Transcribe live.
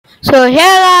So hey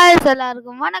guys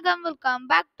எல்லாருக்கும் வணக்கம், welcome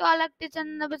back to அலக்டி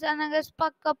channel.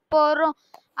 பார்க்க போகிறோம்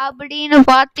அப்படின்னு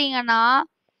பார்த்தீங்கன்னா,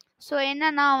 ஸோ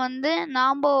என்னன்னா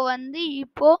நாம்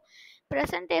இப்போது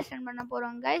ப்ரெசன்டேஷன் பண்ண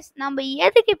போகிறோம் கைஸ். நம்ம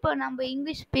எதுக்கு இப்போ நம்ம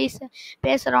இங்கிலீஷ்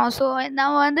பேசுகிறோம். ஸோ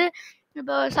நம்ம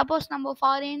இப்போ சப்போஸ் நம்ம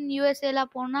ஃபாரின்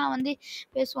யூஎஸ்ஏலாம் போனால்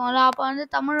பேசுவோம்ல, அப்போ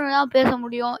தமிழ் தான் பேச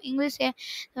முடியும். இங்கிலீஷ்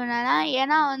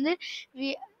ஏன்னா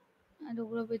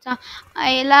அதுக்குள்ளே போயிடுச்சா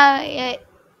எல்லா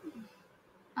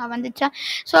வந்துச்சா.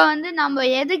 ஸோ நம்ம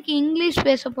எதுக்கு இங்கிலீஷ்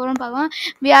பேச போகிறோம் பார்க்கலாம்.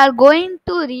 We are going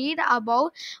to read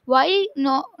about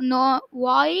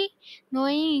why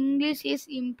knowing English is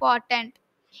important.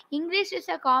 English is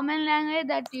a common language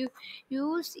that you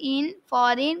use in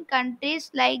foreign countries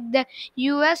like the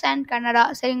US and Canada.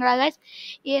 சரிங்களா guys?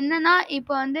 என்னன்னா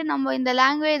இப்போ நம்ம இந்த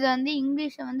லாங்குவேஜ்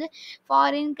இங்கிலீஷை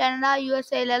ஃபாரின் கனடா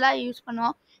யூஎஸ்ஏலாம் யூஸ்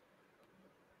பண்ணுவோம்.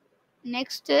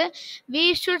 Next, we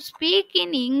should speak in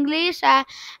English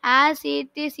as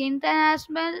it is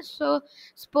international. So,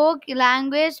 spoke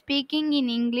language. Speaking in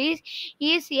English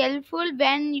is helpful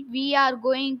when we are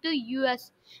going to US.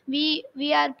 We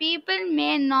are people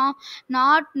may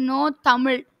not know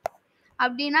Tamil.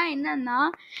 அப்படின்னா என்னன்னா,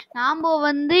 நாம்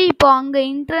இப்போ அங்கே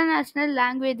international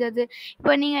language அது.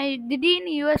 இப்போ நீங்கள்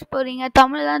திடீர்னு US போகிறீங்க,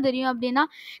 தமிழ் தான் தெரியும் அப்படின்னா,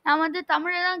 நான்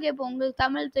தமிழை தான் கேட்போம், உங்களுக்கு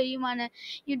தமிழ் தெரியுமான்னு.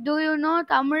 டூ யூ நோ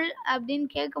தமிழ் அப்படின்னு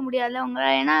கேட்க முடியாதுல்ல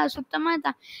உங்களால். ஏன்னா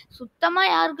சுத்தமாக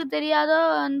யாருக்கு தெரியாதோ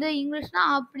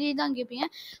இங்கிலீஷ்னால் அப்படி தான் கேட்பீங்க.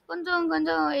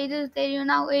 கொஞ்சம் இது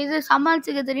தெரியும்னா, இது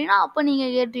சமாளிச்சுக்க தெரியும்னா அப்போ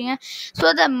நீங்கள் கேட்பீங்க. So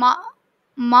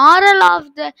moral of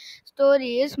the story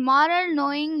is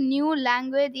knowing new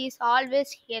language is always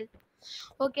help.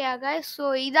 Okay guys, so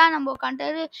இதான் நம்ம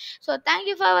content. so thank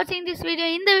you for watching this video.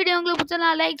 இந்த வீடியோ உங்களுக்கு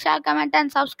பிடிச்சா like, share, comment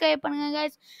and subscribe பண்ணுங்க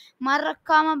guys.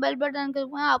 மறக்காம பெல் பட்டன்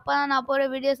கிளிக் பண்ணுங்க. அப்பதான் நான் போற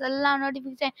வீடியோஸ் எல்லாம்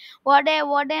நோட்டிஃபிகேஷன்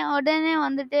உடனே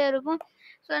வந்துட்டே இருக்கும்.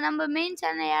 ஸோ நம்ம மெயின்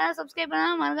சேனல் யாராவது சப்ஸ்கிரைப்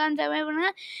பண்ணாலும் மறக்காமல் சப்ஸ்கிரைப்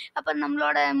பண்ணுங்கள். அப்போ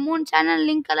நம்மளோட 3 சேனல்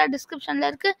லிங்க் எல்லாம் டிஸ்கிரிப்ஷனில்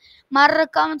இருக்குது,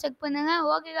 மறக்காமல் செக் பண்ணுங்கள்.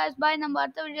 ஓகே காய்ஸ், பாய். நம்ம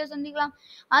அடுத்த வீடியோ சந்திக்கலாம்.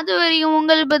 அது வரைக்கும்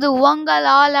உங்கள்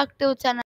ஆல் ஆக்டிவ் சேனல்.